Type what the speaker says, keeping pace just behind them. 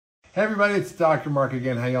Hey everybody, it's Dr. Mark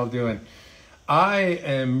again. How y'all doing? I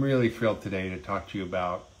am really thrilled today to talk to you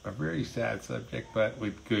about a very sad subject, but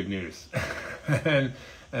with good news. and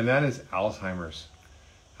that is Alzheimer's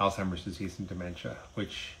disease and dementia,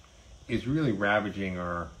 which is really ravaging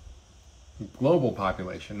our global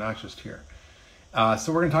population, not just here.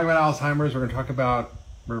 So we're going to talk about Alzheimer's. We're going to talk about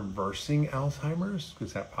reversing Alzheimer's.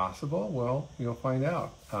 Is that possible? Well, you'll find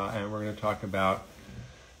out. And we're going to talk about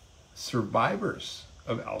survivors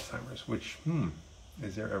of Alzheimer's, which,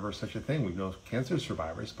 is there ever such a thing? We know cancer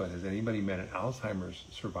survivors, but has anybody met an Alzheimer's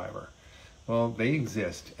survivor? Well, they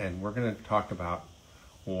exist, and we're going to talk about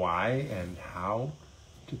why and how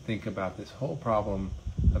to think about this whole problem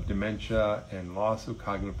of dementia and loss of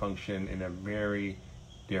cognitive function in a very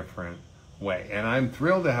different way. And I'm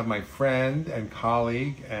thrilled to have my friend and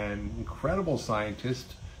colleague and incredible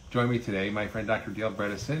scientist join me today, my friend Dr. Dale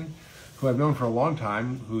Bredesen, who I've known for a long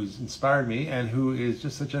time, who's inspired me, and who is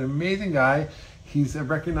just such an amazing guy. He's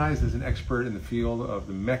recognized as an expert in the field of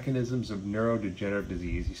the mechanisms of neurodegenerative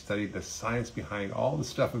disease. He studied the science behind all the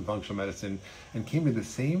stuff in functional medicine and came to the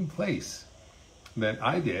same place that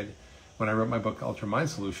I did when I wrote my book, Ultra Mind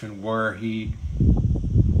Solution, where he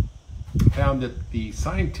found that the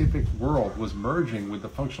scientific world was merging with the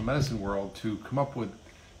functional medicine world to come up with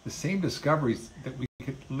the same discoveries that we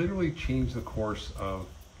could literally change the course of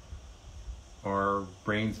our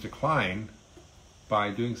brain's decline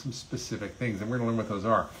by doing some specific things, and we're going to learn what those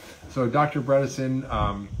are. So Dr.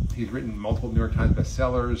 Bredesen, he's written multiple New York Times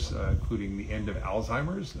bestsellers, including The End of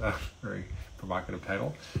Alzheimer's, very provocative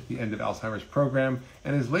title, The End of Alzheimer's Program,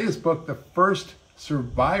 and his latest book, The First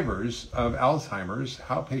Survivors of Alzheimer's,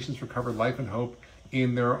 How Patients Recover Life and Hope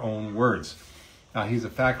in Their Own Words. He's a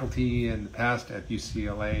faculty in the past at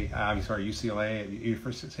UCLA, at the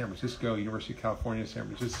University of San Francisco, University of California, San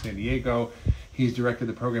Francisco, San Diego. He's directed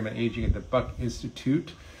the program on aging at the Buck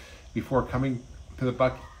Institute. Before coming to the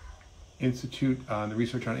Buck Institute, the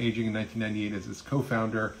research on aging in 1998 as its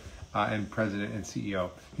co-founder and president and CEO.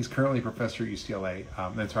 He's currently a professor at UCLA.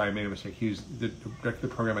 That's why I made a mistake. He's the director of the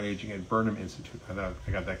program on aging at Burnham Institute. I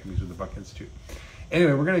got that confused with the Buck Institute.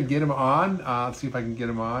 Anyway, we're going to get him on. Let's see if I can get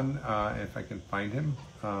him on, if I can find him.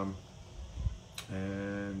 And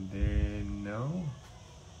then, no.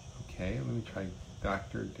 Okay, let me try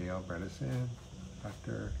Dr. Dale Bredesen.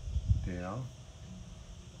 Dr. Dale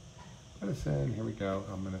Bredesen, here we go.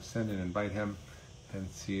 I'm going to send and invite him and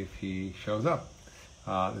see if he shows up.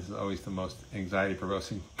 This is always the most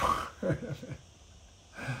anxiety-provoking part of it.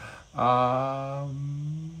 Wow,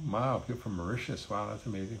 people from Mauritius. Wow, that's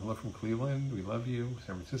amazing. Hello from Cleveland. We love you.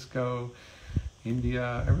 San Francisco,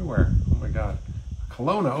 India, everywhere. Oh my God.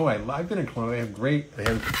 Kelowna. Oh, I've been in Kelowna.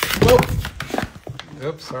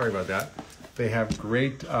 Oops, sorry about that. They have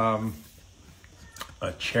great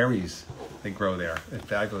cherries they grow there.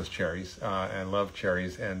 Fabulous cherries. I love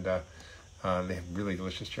cherries, and they have really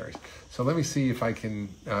delicious cherries. So let me see if I can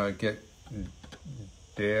get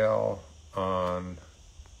Dale on.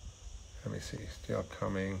 Let me see, Dale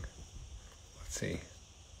coming. Let's see.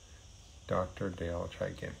 Dr. Dale, I'll try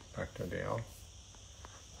again. Dr. Dale.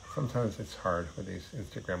 Sometimes it's hard with these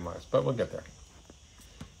Instagram lives, but we'll get there.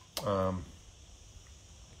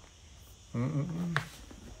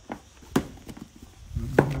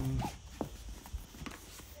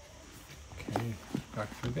 Okay,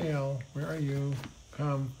 Dr. Dale, where are you?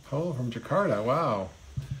 Come. Oh, from Jakarta. Wow.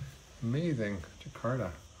 Amazing.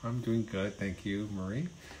 Jakarta. I'm doing good, thank you, Marie.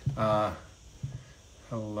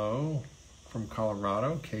 Hello from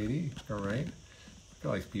Colorado, Katie. All right. Look at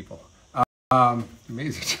all these people.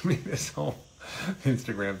 Amazing to me, this whole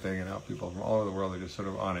Instagram thing and how people from all over the world are just sort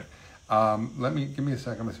of on it. Give me a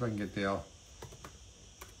second. Let me see if I can get Dale.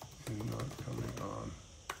 Not coming on.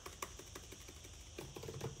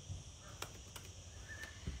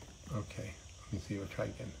 Okay, let me see. We'll try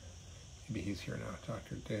again. Maybe he's here now.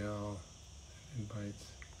 Dr. Dale invites.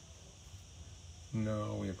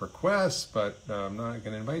 No, we have requests, but I'm not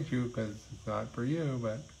going to invite you because it's not for you,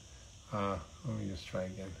 but let me just try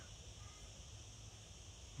again.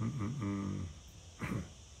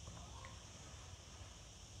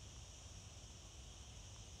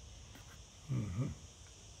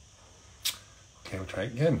 Okay, we'll try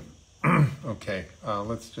again. Okay,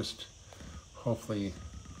 let's just hopefully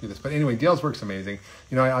do this. But anyway, Dale's work's amazing.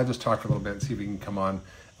 You know, I'll just talk for a little bit and see if he can come on.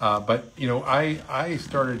 But, you know, I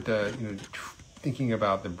started, thinking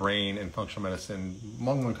about the brain and functional medicine a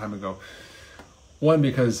long time ago. One,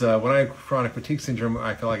 because when I had chronic fatigue syndrome,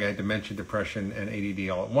 I felt like I had dementia, depression, and ADD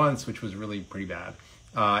all at once, which was really pretty bad.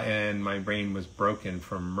 And my brain was broken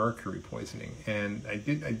from mercury poisoning. And I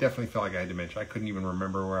definitely felt like I had dementia. I couldn't even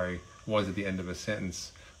remember where I was at the end of a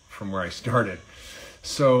sentence from where I started.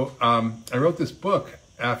 So I wrote this book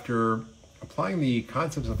after applying the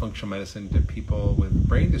concepts of functional medicine to people with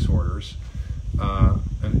brain disorders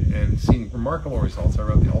and seeing remarkable results. I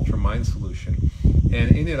wrote the Ultra Mind Solution.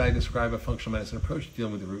 And in it, I describe a functional medicine approach to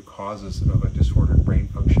dealing with the root causes of a disordered brain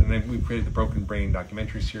function. And we created the Broken Brain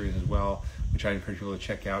documentary series as well, which I encourage people to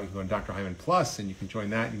check out. You can go on Dr. Hyman Plus, and you can join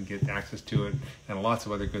that. You can get access to it and lots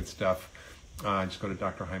of other good stuff. Just go to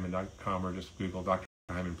drhyman.com or just Google Dr.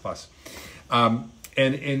 Hyman Plus.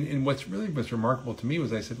 And what's remarkable to me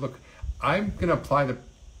was I said, look, I'm going to apply the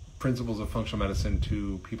principles of functional medicine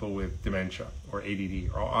to people with dementia or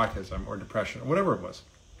ADD or autism or depression or whatever it was.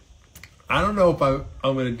 I don't know if I'm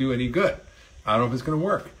going to do any good. I don't know if it's going to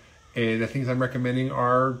work. The things I'm recommending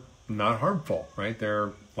are not harmful, right?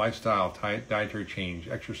 They're lifestyle, dietary change,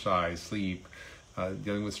 exercise, sleep,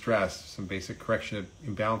 dealing with stress, some basic correction of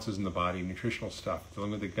imbalances in the body, nutritional stuff,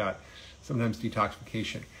 dealing with the gut, sometimes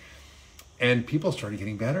detoxification. And people started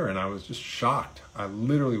getting better, and I was just shocked. I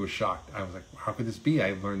literally was shocked. I was like, how could this be?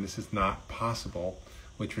 I learned this is not possible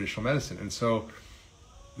with traditional medicine. And so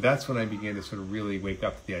that's when I began to sort of really wake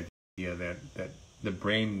up to the idea that the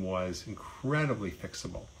brain was incredibly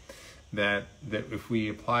fixable, that if we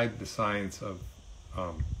applied the science of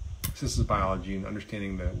systems biology and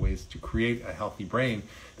understanding the ways to create a healthy brain,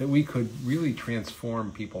 that we could really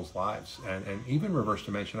transform people's lives and even reverse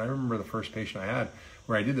dementia. I remember the first patient I had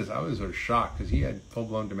where I did this, I was sort of shocked because he had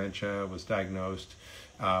full-blown dementia, was diagnosed,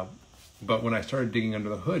 but when I started digging under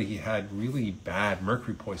the hood, he had really bad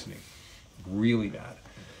mercury poisoning, really bad.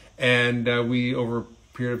 And over a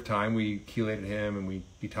period of time, we chelated him and we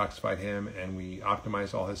detoxified him and we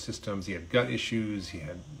optimized all his systems. He had gut issues, he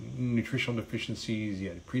had nutritional deficiencies, he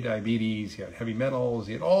had prediabetes, he had heavy metals,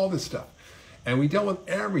 he had all this stuff. And we dealt with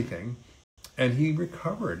everything, and he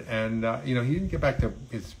recovered. And he didn't get back to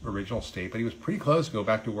his original state, but he was pretty close to go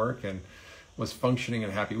back to work and was functioning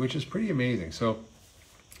and happy, which is pretty amazing. So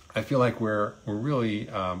I feel like we're really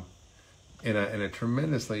in a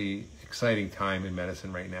tremendously exciting time in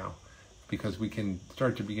medicine right now, because we can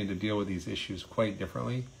start to begin to deal with these issues quite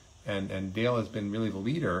differently. And Dale has been really the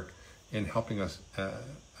leader in helping us to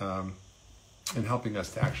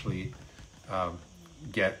actually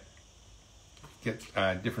get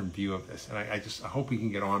a different view of this. And I hope we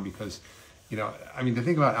can get on, because, to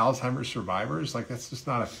think about Alzheimer's survivors, like, that's just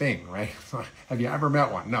not a thing, right? Have you ever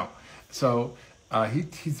met one? No. So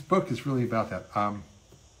his book is really about that. One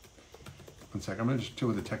sec, I'm gonna just deal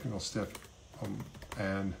with the technical stuff.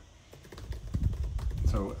 And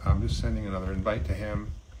so I'm just sending another invite to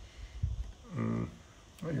him. Oh,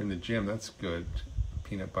 you're in the gym, that's good.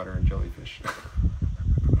 Peanut butter and jellyfish.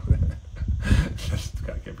 That's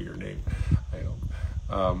gotta be your name, I hope.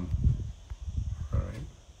 All right.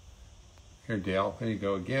 Here, Dale, there you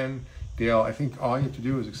go again. Dale, I think all you have to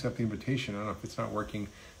do is accept the invitation. I don't know if it's not working.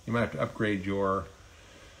 You might have to upgrade your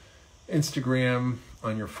Instagram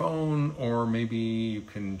on your phone, or maybe you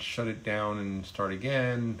can shut it down and start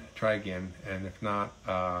again, try again. And if not,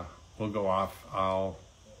 we'll go off. I'll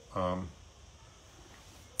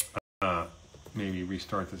maybe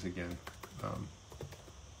restart this again.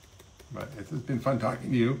 But it's been fun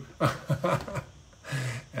talking to you.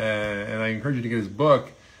 And I encourage you to get his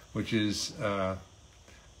book, which is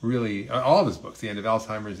really all of his books, The End of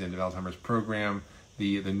Alzheimer's, The End of Alzheimer's Program,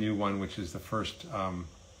 the new one, which is the first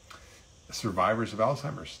survivors of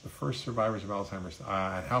Alzheimer's,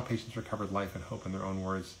 and how patients recovered life and hope in their own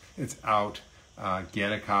words. It's out.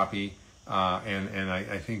 Get a copy. And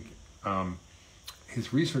I think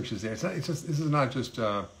his research is there. This is not just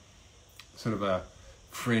sort of a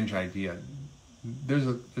fringe idea. There's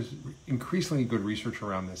increasingly good research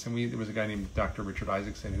around this, and there was a guy named Dr. Richard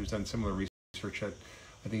Isaacson who's done similar research at,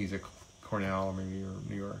 I think he's at Cornell or maybe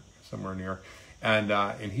New York, somewhere in New York, and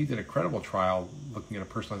he did a credible trial looking at a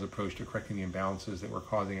personalized approach to correcting the imbalances that were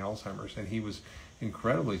causing Alzheimer's, and he was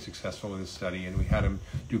incredibly successful with his study. And we had him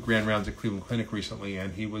do grand rounds at Cleveland Clinic recently,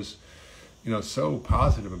 and he was, so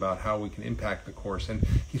positive about how we can impact the course. And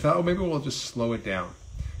he thought, oh, maybe we'll just slow it down.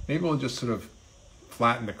 Maybe we'll just sort of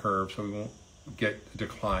flatten the curve so we won't get a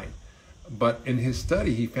decline. But in his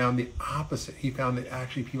study, he found the opposite. He found that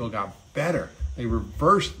actually people got better. They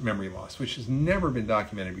reversed memory loss, which has never been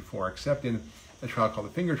documented before, except in a trial called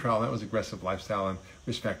the Finger Trial. That was aggressive lifestyle and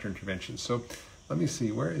risk factor intervention. So let me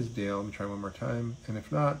see, where is Dale? Let me try one more time. And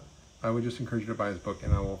if not, I would just encourage you to buy his book,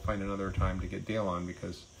 and I will find another time to get Dale on,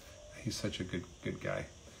 because he's such a good guy.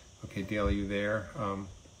 Okay, Dale, are you there?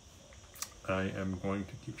 I am going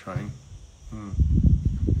to keep trying.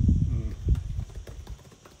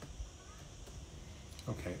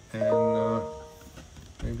 Okay, and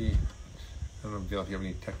maybe, I don't know, Dale, if you have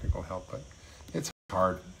any technical help, but it's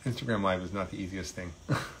hard. Instagram Live is not the easiest thing.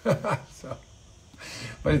 So,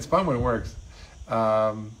 but it's fun when it works.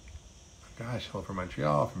 Gosh, hello from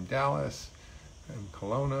Montreal, from Dallas, from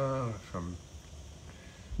Kelowna, from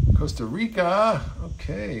Costa Rica.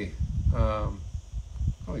 Okay. All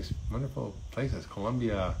these wonderful places.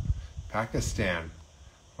 Colombia, Pakistan.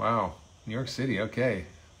 Wow. New York City. Okay.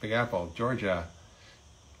 Big Apple. Georgia.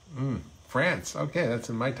 France. Okay, that's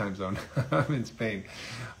in my time zone. I'm in Spain.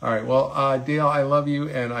 All right. Well, Dale, I love you,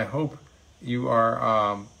 and I hope you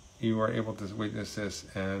are able to witness this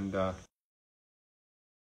and.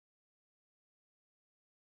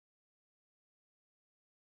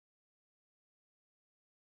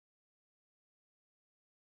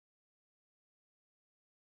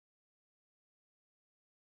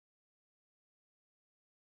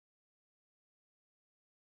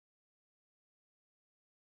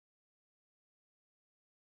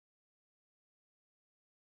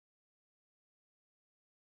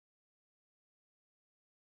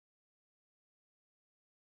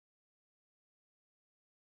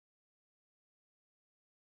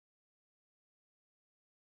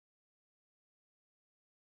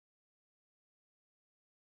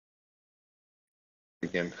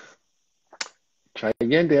 Again. Try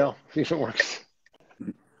again, Dale. See if it works.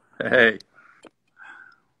 Hey,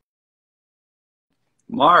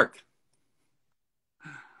 Mark,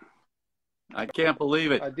 I can't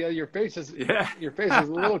believe it. Dale, your face is a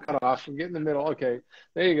little cut off. Get in the middle. Okay,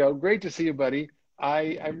 there you go. Great to see you, buddy.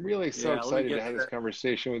 I'm really so excited to have this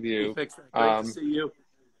conversation with you. Great to see you.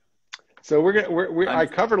 So I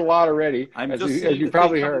covered a lot already, as you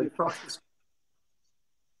probably heard.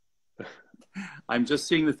 I'm just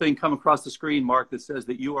seeing the thing come across the screen, Mark, that says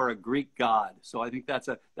that you are a Greek god. So I think that's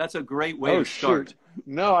a great way to start. Shoot.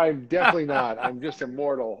 No, I'm definitely not. I'm just a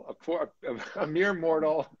mortal, a mere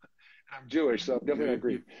mortal. I'm Jewish, so I'm definitely not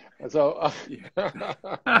Greek. So,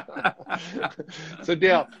 so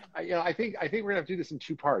Dale, I think we're gonna have to do this in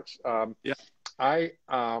two parts. Yeah. I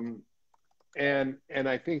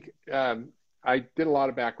think I did a lot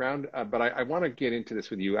of background, but I want to get into this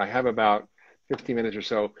with you. I have about 15 minutes or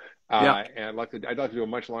so, and I'd like to do a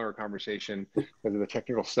much longer conversation because of the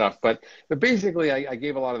technical stuff. But basically, I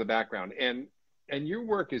gave a lot of the background, and your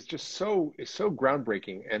work is just so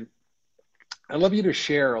groundbreaking, and I'd love you to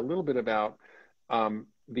share a little bit about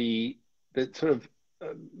the sort of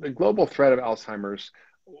the global threat of Alzheimer's.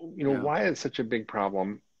 Why it's such a big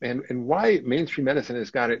problem, and why mainstream medicine has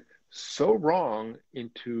got it so wrong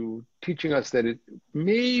into teaching us that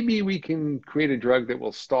maybe we can create a drug that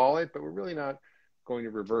will stall it, but we're really not going to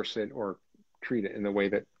reverse it or treat it in the way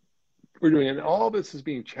that we're doing. And all this is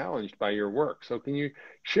being challenged by your work. So can you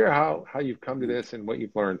share how you've come to this and what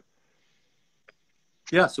you've learned?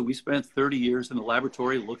 Yeah, so we spent 30 years in the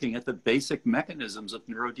laboratory looking at the basic mechanisms of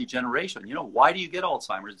neurodegeneration. Why do you get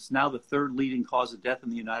Alzheimer's? It's now the third leading cause of death in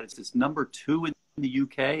the United States. It's number 2 in the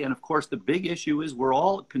UK. And of course, the big issue is we're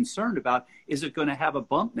all concerned about, is it going to have a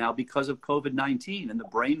bump now because of COVID-19 and the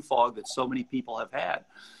brain fog that so many people have had?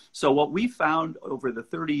 So what we found over the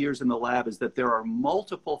 30 years in the lab is that there are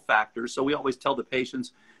multiple factors. So we always tell the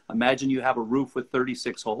patients, imagine you have a roof with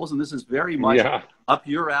 36 holes, and this is very much up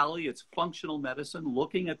your alley. It's functional medicine,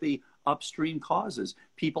 looking at the upstream causes.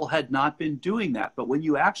 People had not been doing that. But when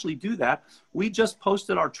you actually do that, we just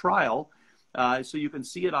posted our trial. So you can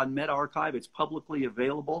see it on medRxiv. It's publicly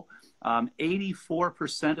available.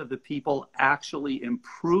 84% of the people actually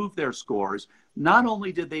improved their scores. Not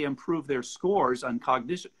only did they improve their scores on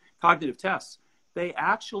cognitive tests, they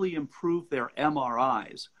actually improved their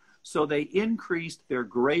MRIs. So they increased their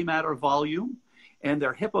gray matter volume and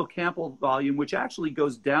their hippocampal volume, which actually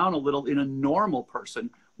goes down a little in a normal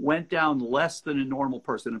person, went down less than a normal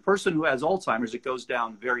person. A person who has Alzheimer's, it goes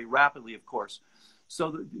down very rapidly, of course.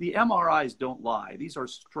 So the MRIs don't lie. These are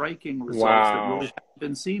striking results that really haven't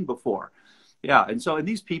been seen before. Yeah, and so in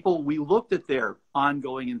these people, we looked at their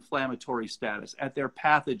ongoing inflammatory status, at their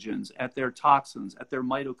pathogens, at their toxins, at their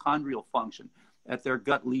mitochondrial function, at their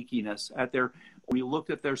gut leakiness, we looked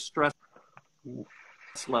at their stress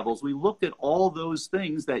levels. We looked at all those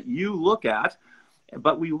things that you look at,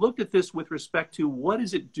 but we looked at this with respect to what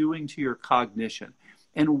is it doing to your cognition.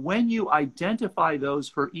 And when you identify those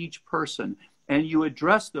for each person and you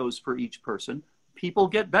address those for each person, people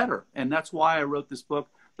get better. And that's why I wrote this book,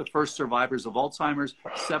 The First Survivors of Alzheimer's.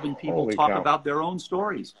 7 people talk about their own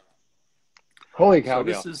stories. Holy cow!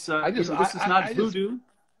 So this is not voodoo.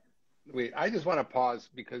 Wait, I just want to pause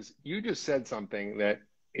because you just said something that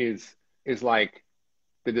is like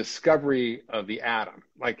the discovery of the atom.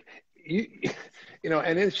 Like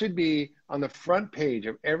and it should be on the front page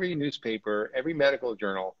of every newspaper, every medical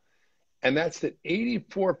journal, and that's that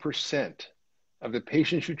 84% of the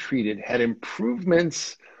patients you treated had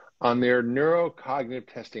improvements on their neurocognitive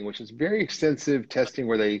testing, which is very extensive testing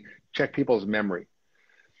where they check people's memory.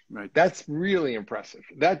 Right. That's really impressive.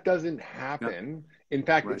 That doesn't happen. Yeah. In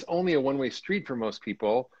fact, it's only a one-way street for most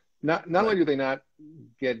people. Not only do they not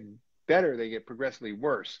get better, they get progressively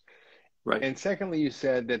worse. Right. And secondly, you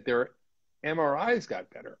said that their MRIs got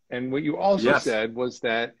better. And what you also said was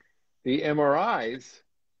that the MRIs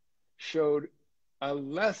showed a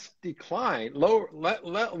less decline,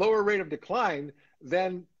 lower rate of decline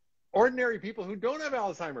than ordinary people who don't have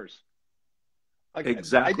Alzheimer's. Like,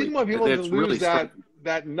 exactly. I didn't want people to lose really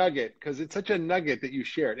that nugget, because it's such a nugget that you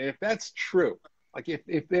shared. And if that's true, like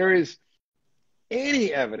if there is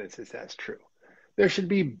any evidence that that's true, there should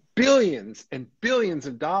be billions and billions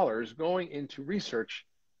of dollars going into research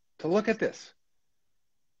to look at this.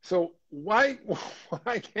 So why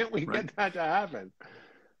can't we get that to happen?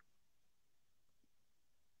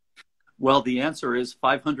 Well, the answer is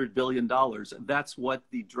 $500 billion. That's what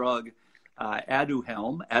the drug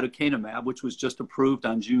aducanumab, which was just approved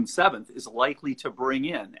on June 7th, is likely to bring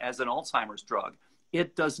in as an Alzheimer's drug.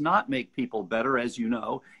 It does not make people better, as you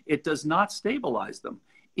know. It does not stabilize them.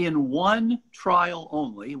 In one trial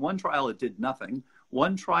only, one trial it did nothing,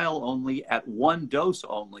 one trial only at one dose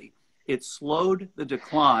only, it slowed the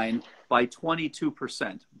decline by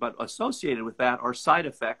 22%. But associated with that are side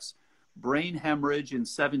effects: brain hemorrhage in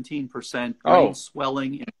 17%, brain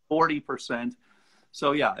swelling in 40%.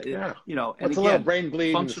 So yeah, you know, and it's a little brain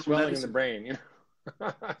bleed and swelling in the brain. You know?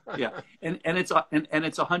 Yeah, and it's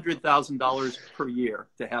 $100,000 per year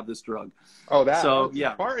to have this drug. Oh,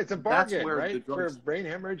 it's a bargain, right? For brain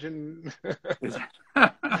hemorrhage and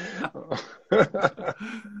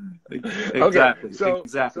exactly.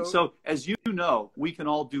 So as you know, we can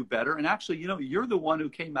all do better. And actually, you know, you're the one who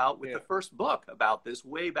came out with the first book about this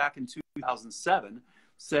way back in 2007,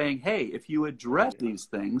 saying, hey, if you address these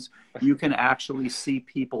things, you can actually see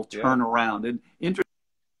people turn around. And interesting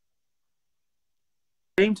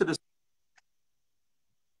to this.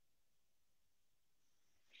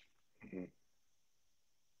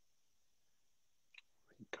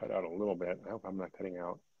 Cut out a little bit. I hope I'm not cutting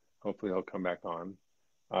out. Hopefully he'll come back on.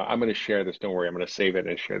 I'm going to share this. Don't worry. I'm going to save it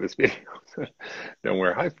and share this video. Don't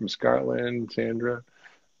worry. Hi from Scotland, Sandra.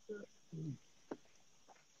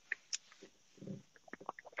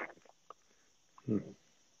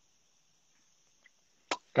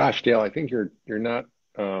 Gosh, Dale, I think you're not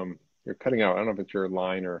you're cutting out. I don't know if it's your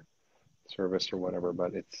line or service or whatever,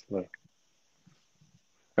 but it's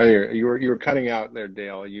you were cutting out there,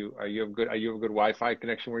 Dale. You have a good Wi-Fi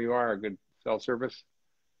connection where you are, a good cell service?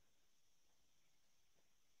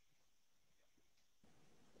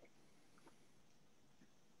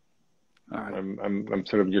 All right. I'm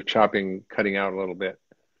sort of, you're cutting out a little bit.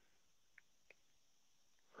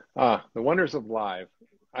 The wonders of live.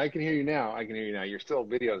 I can hear you now. Your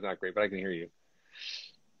video is not great, but I can hear you.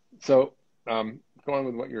 So go on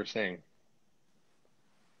with what you were saying.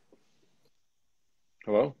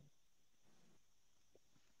 Hello?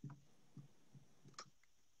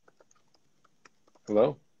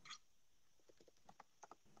 Hello?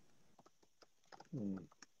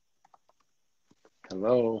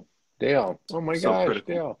 Hello? Dale. Oh my gosh,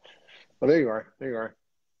 critical. Dale. Oh, there you are.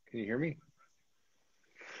 Can you hear me?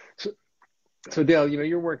 So Dale, you know,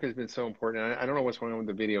 your work has been so important. I don't know what's going on with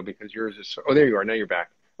the video because yours is so, oh, there you are. Now you're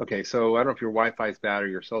back. Okay, so I don't know if your Wi-Fi is bad or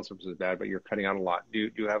your cell service is bad, but you're cutting out a lot. Do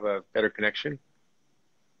you have a better connection?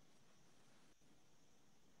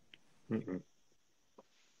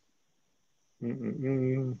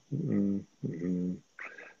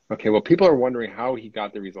 Okay, well, people are wondering how he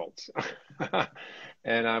got the results.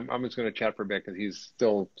 And I'm just going to chat for a bit because he's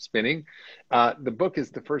still spinning. The book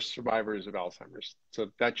is The First Survivors of Alzheimer's.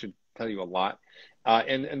 So that should tell you a lot.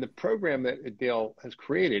 And the program that Dale has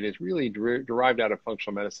created is really derived out of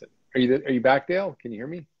functional medicine. Are you back, Dale? Can you hear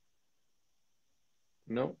me?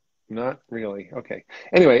 No, not really. Okay.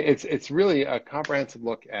 Anyway, it's really a comprehensive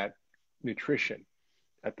look at nutrition,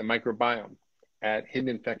 at the microbiome, at hidden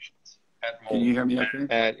infections, at mold, can you hear me okay?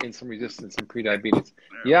 At insulin resistance and prediabetes.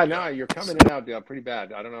 Yeah, no, you're coming in and out, Dale, pretty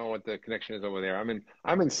bad. I don't know what the connection is over there.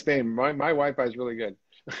 I'm in Spain. My Wi-Fi is really good.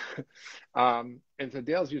 And so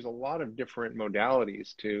Dale's used a lot of different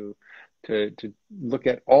modalities to look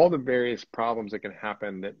at all the various problems that can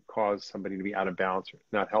happen that cause somebody to be out of balance or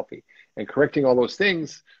not healthy. And correcting all those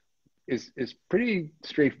things is pretty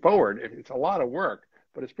straightforward. It's a lot of work,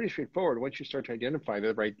 but it's pretty straightforward once you start to identify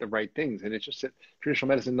the right things. And it's just that traditional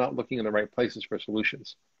medicine not looking in the right places for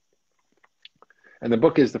solutions. And the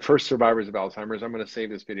book is The First Survivors of Alzheimer's. I'm going to save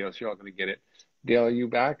this video so you're all going to get it. Dale, are you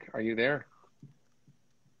back? Are you there?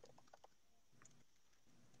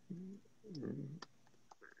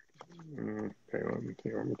 Okay, let me see.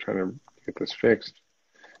 I'm trying to get this fixed.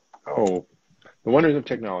 Oh, the wonders of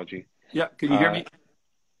technology. Yeah, can you hear me?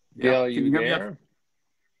 Yeah, Dale, are can you you hear me? there?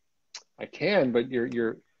 I can, but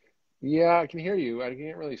yeah, I can hear you. I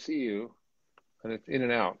can't really see you, and it's in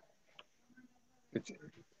and out. It's,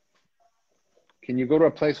 can you go to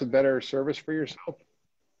a place with better service for yourself?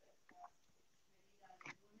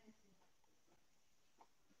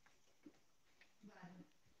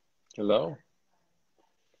 Hello?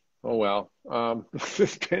 Oh, well, this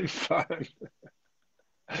has been fun.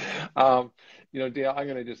 Um, Dale, I'm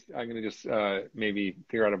gonna just maybe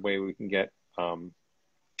figure out a way we can get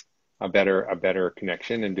a better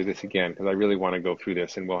connection and do this again because I really want to go through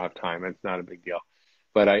this and we'll have time. It's not a big deal,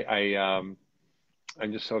 but I'm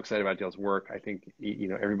just so excited about Dale's work. I think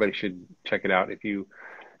everybody should check it out if you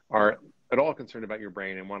are at all concerned about your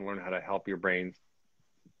brain and want to learn how to help your brain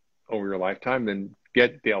over your lifetime. Then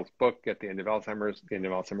get Dale's book, get the End of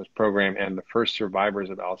Alzheimer's program, and the First Survivors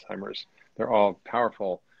of Alzheimer's. They're all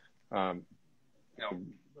powerful. Um,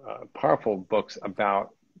 Powerful books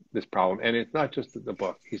about this problem. And it's not just the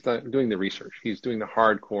book. He's not doing the research. He's doing the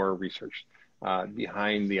hardcore research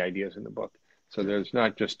behind the ideas in the book. So there's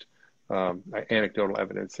not just anecdotal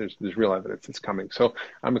evidence. There's real evidence that's coming. So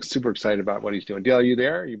I'm super excited about what he's doing. Dale, are you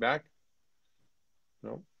there? Are you back?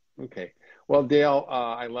 No? Okay. Well, Dale,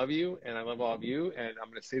 I love you and I love all of you. And I'm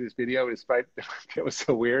going to say this video despite it was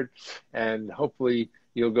so weird. And hopefully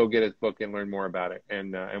you'll go get his book and learn more about it.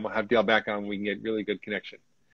 And we'll have Dale back on. We can get really good connection.